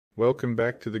Welcome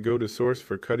back to the go-to source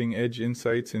for cutting-edge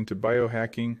insights into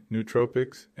biohacking,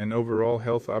 nootropics, and overall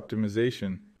health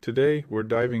optimization. Today, we're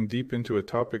diving deep into a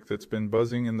topic that's been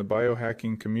buzzing in the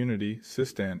biohacking community,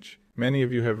 Cistanche. Many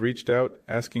of you have reached out,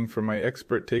 asking for my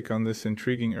expert take on this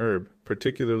intriguing herb,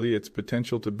 particularly its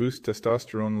potential to boost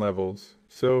testosterone levels.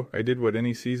 So, I did what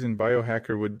any seasoned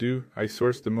biohacker would do. I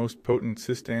sourced the most potent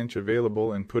Cistanche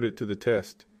available and put it to the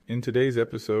test. In today's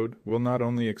episode, we'll not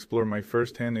only explore my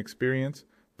first-hand experience,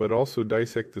 but also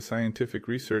dissect the scientific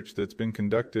research that's been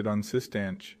conducted on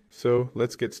Cistanche. So,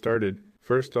 let's get started.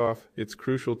 First off, it's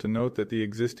crucial to note that the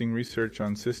existing research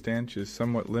on Cistanche is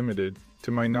somewhat limited.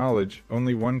 To my knowledge,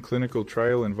 only one clinical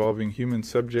trial involving human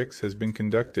subjects has been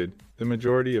conducted. The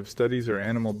majority of studies are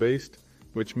animal-based,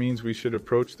 which means we should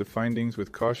approach the findings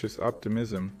with cautious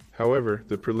optimism. However,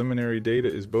 the preliminary data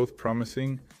is both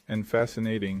promising and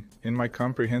fascinating. In my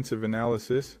comprehensive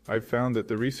analysis, I've found that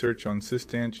the research on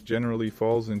Cistanche generally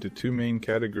falls into two main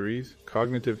categories: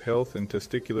 cognitive health and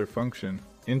testicular function.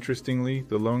 Interestingly,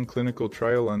 the lone clinical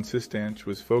trial on Cistanche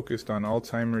was focused on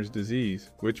Alzheimer's disease,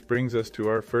 which brings us to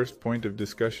our first point of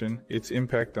discussion: its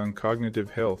impact on cognitive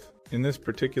health. In this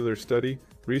particular study,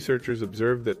 researchers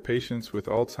observed that patients with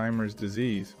Alzheimer's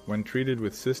disease, when treated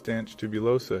with Cistanche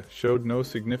Tubulosa, showed no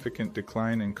significant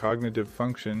decline in cognitive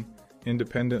function,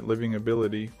 independent living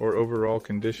ability, or overall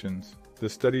conditions. The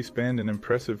study spanned an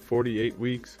impressive 48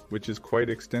 weeks, which is quite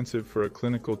extensive for a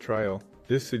clinical trial.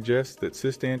 This suggests that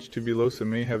Cistanche Tubulosa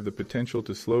may have the potential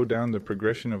to slow down the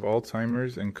progression of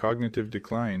Alzheimer's and cognitive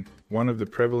decline. One of the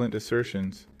prevalent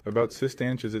assertions about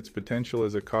Cistanche is its potential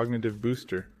as a cognitive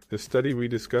booster. The study we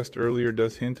discussed earlier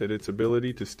does hint at its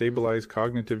ability to stabilize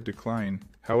cognitive decline.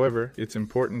 However, it's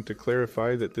important to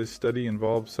clarify that this study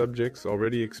involves subjects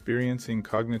already experiencing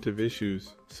cognitive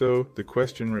issues. So, the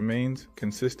question remains,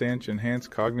 can Cistanche enhance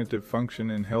cognitive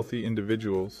function in healthy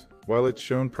individuals? While it's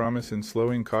shown promise in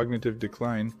slowing cognitive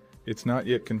decline, it's not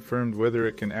yet confirmed whether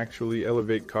it can actually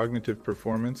elevate cognitive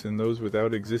performance in those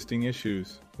without existing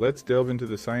issues. Let's delve into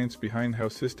the science behind how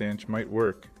Cistanche might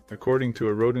work. According to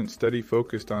a rodent study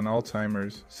focused on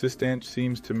Alzheimer's, Cistanche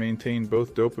seems to maintain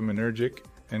both dopaminergic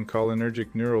and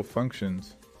cholinergic neural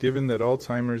functions. Given that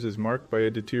Alzheimer's is marked by a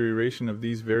deterioration of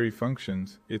these very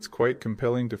functions, it's quite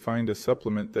compelling to find a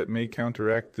supplement that may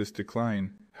counteract this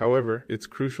decline. However, it's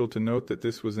crucial to note that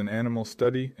this was an animal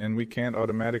study, and we can't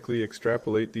automatically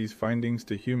extrapolate these findings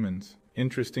to humans.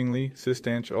 Interestingly,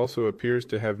 Cistanche also appears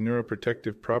to have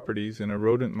neuroprotective properties in a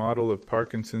rodent model of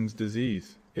Parkinson's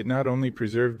disease. It not only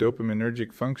preserved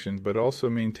dopaminergic function but also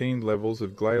maintained levels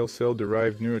of glial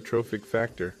cell-derived neurotrophic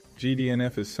factor.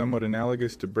 GDNF is somewhat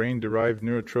analogous to brain-derived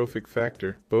neurotrophic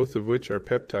factor, both of which are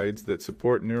peptides that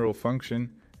support neural function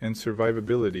and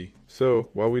survivability. So,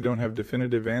 while we don't have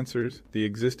definitive answers, the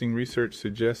existing research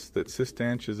suggests that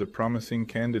Cistanche is a promising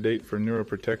candidate for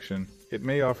neuroprotection. It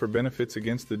may offer benefits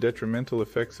against the detrimental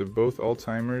effects of both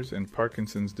Alzheimer's and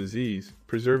Parkinson's disease,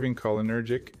 preserving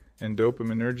cholinergic and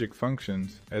dopaminergic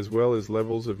functions, as well as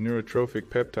levels of neurotrophic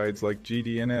peptides like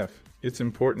GDNF. It's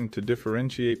important to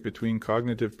differentiate between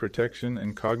cognitive protection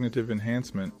and cognitive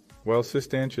enhancement. While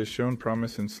Cistanche has shown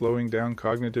promise in slowing down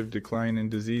cognitive decline in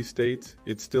disease states,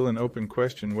 it's still an open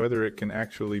question whether it can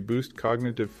actually boost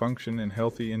cognitive function in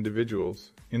healthy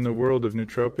individuals. In the world of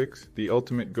nootropics, the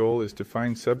ultimate goal is to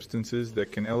find substances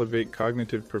that can elevate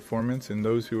cognitive performance in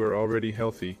those who are already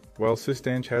healthy. While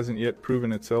Cistanche hasn't yet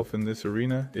proven itself in this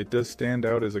arena, it does stand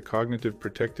out as a cognitive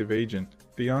protective agent.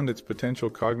 Beyond its potential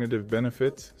cognitive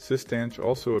benefits, Cistanche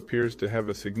also appears to have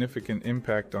a significant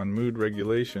impact on mood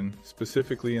regulation,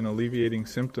 specifically in alleviating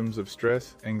symptoms of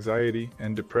stress, anxiety,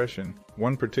 and depression.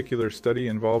 One particular study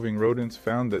involving rodents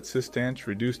found that Cistanche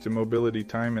reduced immobility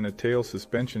time in a tail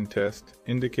suspension test,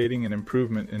 indicating an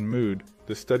improvement in mood.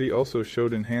 The study also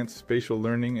showed enhanced spatial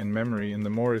learning and memory in the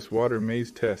Morris Water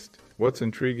Maze test. What's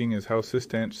intriguing is how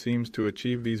Cistanche seems to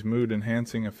achieve these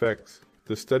mood-enhancing effects.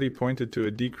 The study pointed to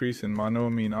a decrease in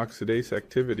monoamine oxidase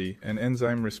activity, an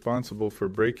enzyme responsible for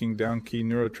breaking down key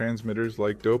neurotransmitters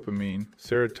like dopamine,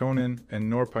 serotonin, and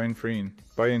norepinephrine.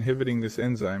 By inhibiting this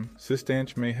enzyme,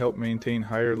 Cistanche may help maintain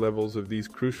higher levels of these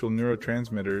crucial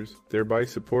neurotransmitters, thereby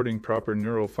supporting proper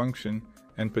neural function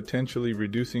and potentially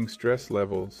reducing stress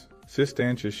levels.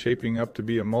 Cistanche is shaping up to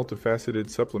be a multifaceted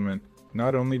supplement.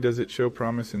 Not only does it show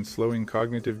promise in slowing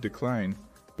cognitive decline,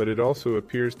 but it also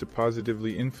appears to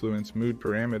positively influence mood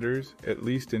parameters, at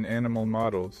least in animal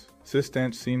models.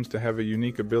 Cistanche seems to have a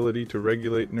unique ability to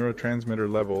regulate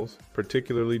neurotransmitter levels,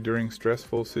 particularly during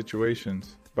stressful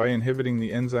situations. By inhibiting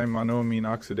the enzyme monoamine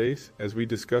oxidase, as we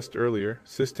discussed earlier,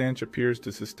 Cistanche appears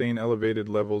to sustain elevated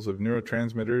levels of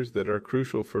neurotransmitters that are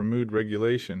crucial for mood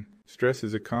regulation. Stress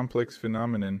is a complex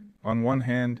phenomenon. On one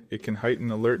hand, it can heighten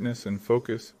alertness and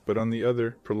focus, but on the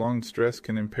other, prolonged stress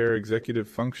can impair executive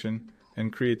function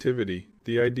and creativity.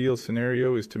 The ideal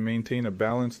scenario is to maintain a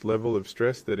balanced level of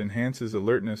stress that enhances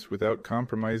alertness without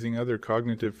compromising other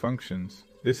cognitive functions.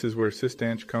 This is where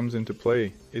Cistanche comes into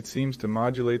play. It seems to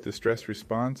modulate the stress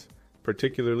response,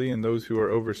 particularly in those who are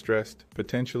overstressed,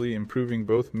 potentially improving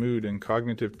both mood and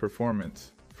cognitive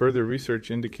performance. Further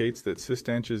research indicates that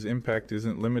Cistanche's impact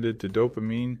isn't limited to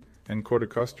dopamine and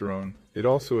corticosterone. It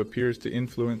also appears to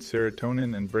influence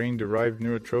serotonin and brain-derived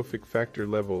neurotrophic factor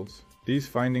levels. These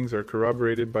findings are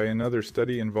corroborated by another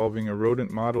study involving a rodent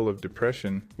model of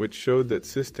depression, which showed that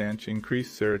Cistanche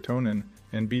increased serotonin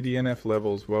and BDNF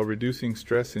levels while reducing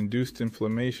stress-induced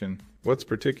inflammation. What's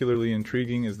particularly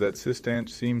intriguing is that Cistanche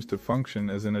seems to function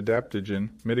as an adaptogen,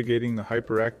 mitigating the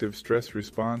hyperactive stress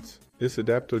response. This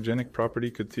adaptogenic property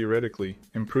could theoretically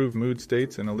improve mood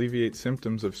states and alleviate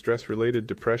symptoms of stress-related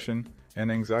depression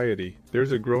and anxiety.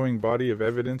 There's a growing body of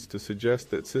evidence to suggest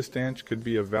that Cistanche could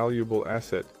be a valuable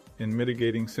asset in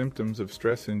mitigating symptoms of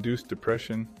stress-induced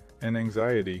depression and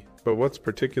anxiety. But what's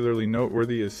particularly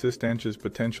noteworthy is Cistanche's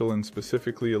potential in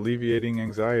specifically alleviating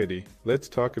anxiety. Let's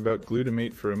talk about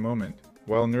glutamate for a moment.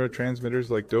 While neurotransmitters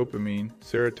like dopamine,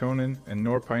 serotonin, and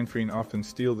norepinephrine often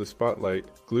steal the spotlight,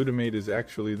 glutamate is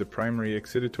actually the primary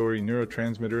excitatory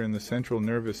neurotransmitter in the central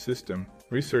nervous system.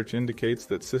 Research indicates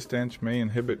that Cistanche may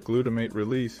inhibit glutamate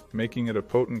release, making it a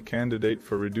potent candidate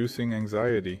for reducing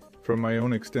anxiety. From my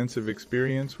own extensive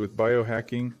experience with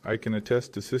biohacking, I can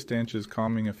attest to Cistanche's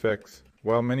calming effects.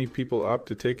 While many people opt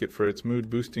to take it for its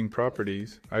mood-boosting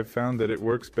properties, I've found that it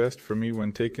works best for me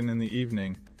when taken in the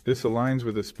evening. This aligns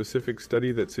with a specific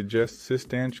study that suggests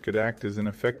Cistanche could act as an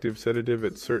effective sedative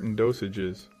at certain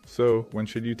dosages. So, when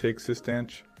should you take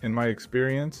Cistanche? In my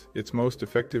experience, it's most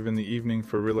effective in the evening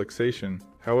for relaxation.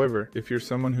 However, if you're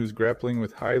someone who's grappling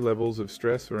with high levels of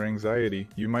stress or anxiety,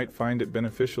 you might find it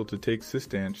beneficial to take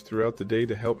Cistanche throughout the day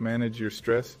to help manage your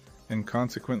stress and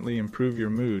consequently improve your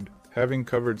mood. Having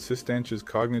covered Cistanche's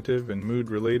cognitive and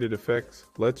mood-related effects,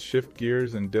 let's shift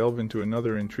gears and delve into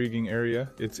another intriguing area,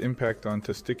 its impact on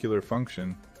testicular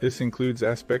function. This includes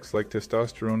aspects like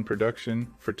testosterone production,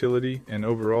 fertility, and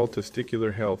overall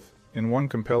testicular health. In one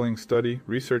compelling study,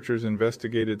 researchers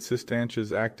investigated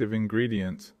Cistanche's active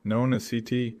ingredients, known as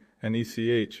CT and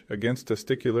ECH, against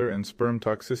testicular and sperm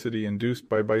toxicity induced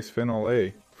by bisphenol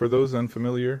A. For those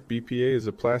unfamiliar, BPA is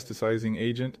a plasticizing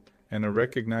agent and a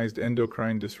recognized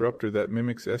endocrine disruptor that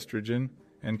mimics estrogen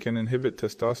and can inhibit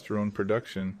testosterone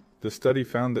production. The study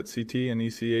found that CT and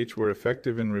ECH were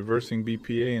effective in reversing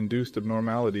BPA-induced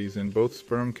abnormalities in both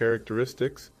sperm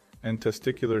characteristics and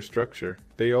testicular structure.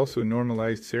 They also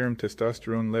normalized serum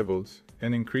testosterone levels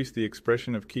and increased the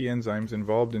expression of key enzymes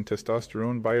involved in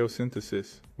testosterone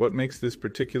biosynthesis. What makes this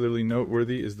particularly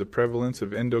noteworthy is the prevalence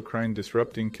of endocrine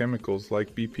disrupting chemicals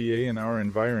like BPA in our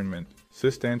environment.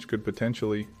 Cistanche could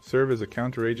potentially serve as a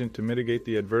counteragent to mitigate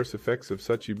the adverse effects of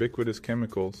such ubiquitous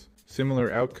chemicals.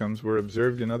 Similar outcomes were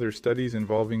observed in other studies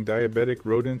involving diabetic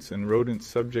rodents and rodents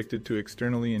subjected to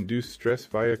externally induced stress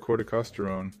via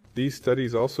corticosterone. These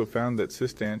studies also found that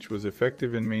Cistanche was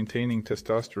effective in maintaining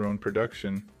testosterone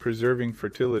production, preserving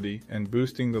fertility, and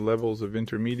boosting the levels of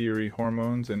intermediary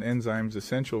hormones and enzymes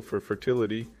essential for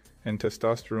fertility and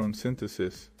testosterone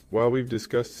synthesis. While we've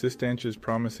discussed Cistanche's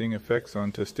promising effects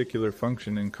on testicular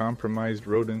function in compromised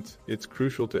rodents, it's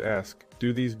crucial to ask,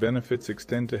 do these benefits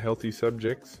extend to healthy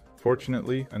subjects?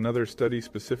 Fortunately, another study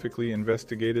specifically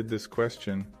investigated this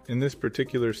question. In this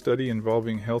particular study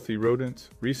involving healthy rodents,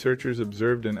 researchers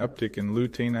observed an uptick in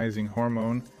luteinizing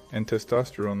hormone and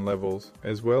testosterone levels,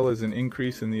 as well as an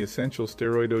increase in the essential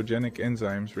steroidogenic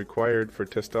enzymes required for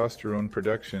testosterone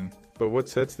production. But what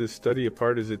sets this study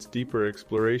apart is its deeper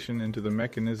exploration into the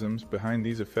mechanisms behind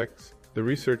these effects. The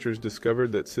researchers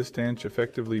discovered that Cistanche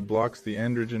effectively blocks the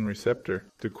androgen receptor.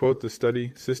 To quote the study,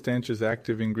 Cistanche's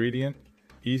active ingredient,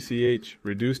 ECH,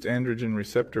 reduced androgen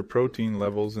receptor protein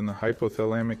levels in the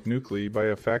hypothalamic nuclei by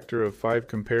a factor of 5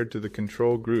 compared to the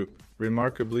control group.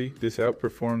 Remarkably, this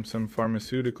outperformed some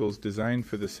pharmaceuticals designed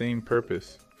for the same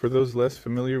purpose. For those less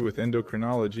familiar with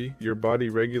endocrinology, your body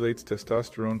regulates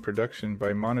testosterone production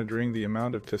by monitoring the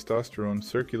amount of testosterone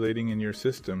circulating in your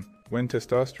system. When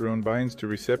testosterone binds to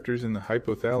receptors in the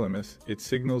hypothalamus, it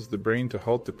signals the brain to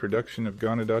halt the production of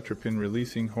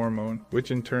gonadotropin-releasing hormone, which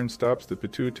in turn stops the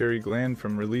pituitary gland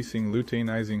from releasing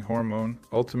luteinizing hormone,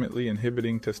 ultimately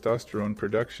inhibiting testosterone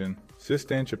production.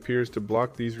 Cistanche appears to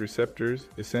block these receptors,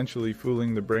 essentially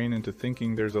fooling the brain into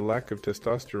thinking there's a lack of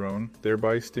testosterone,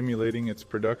 thereby stimulating its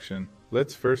production.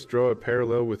 Let's first draw a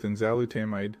parallel with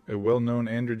enzalutamide, a well-known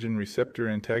androgen receptor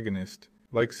antagonist.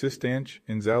 Like Cistanche,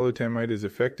 enzalutamide is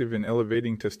effective in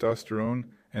elevating testosterone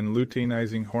and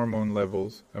luteinizing hormone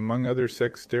levels, among other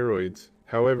sex steroids.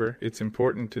 However, it's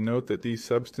important to note that these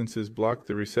substances block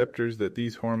the receptors that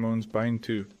these hormones bind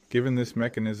to. Given this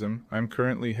mechanism, I'm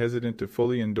currently hesitant to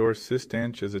fully endorse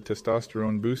Cistanche as a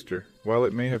testosterone booster. While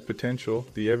it may have potential,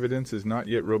 the evidence is not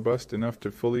yet robust enough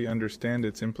to fully understand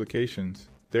its implications.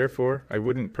 Therefore, I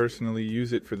wouldn't personally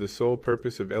use it for the sole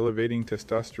purpose of elevating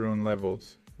testosterone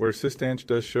levels. Where Cistanche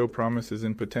does show promises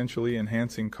in potentially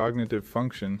enhancing cognitive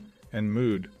function and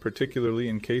mood, particularly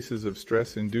in cases of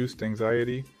stress-induced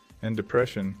anxiety and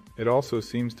depression, it also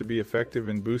seems to be effective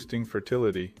in boosting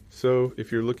fertility. So,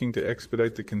 if you're looking to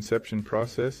expedite the conception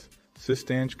process,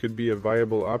 Cistanche could be a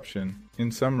viable option.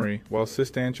 In summary, while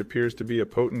Cistanche appears to be a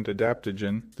potent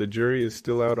adaptogen, the jury is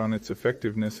still out on its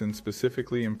effectiveness in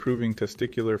specifically improving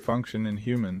testicular function in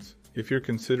humans. If you're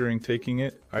considering taking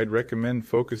it, I'd recommend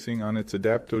focusing on its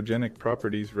adaptogenic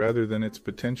properties rather than its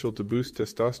potential to boost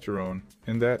testosterone.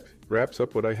 And that wraps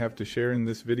up what I have to share in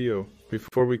this video.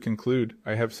 Before we conclude,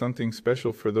 I have something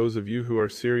special for those of you who are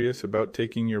serious about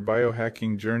taking your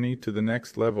biohacking journey to the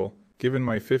next level. Given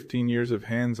my 15 years of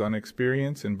hands-on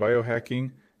experience in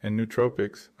biohacking and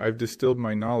nootropics, I've distilled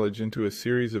my knowledge into a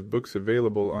series of books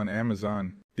available on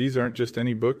Amazon. These aren't just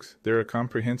any books, they're a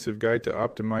comprehensive guide to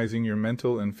optimizing your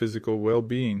mental and physical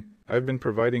well-being. I've been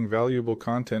providing valuable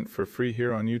content for free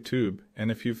here on YouTube,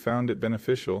 and if you've found it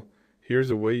beneficial, here's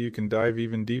a way you can dive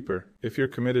even deeper. If you're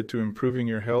committed to improving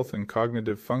your health and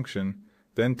cognitive function,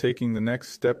 then taking the next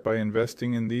step by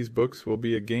investing in these books will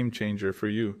be a game changer for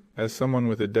you. As someone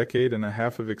with a decade and a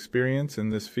half of experience in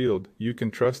this field, you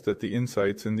can trust that the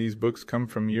insights in these books come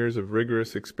from years of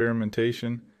rigorous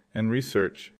experimentation and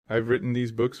research. I've written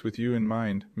these books with you in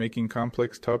mind, making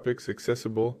complex topics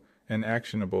accessible and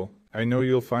actionable. I know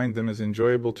you'll find them as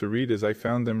enjoyable to read as I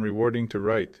found them rewarding to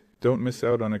write. Don't miss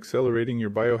out on accelerating your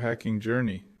biohacking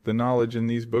journey. The knowledge in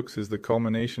these books is the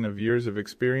culmination of years of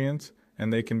experience,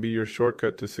 and they can be your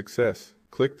shortcut to success.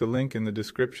 Click the link in the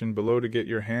description below to get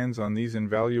your hands on these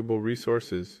invaluable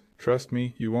resources. Trust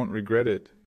me, you won't regret it.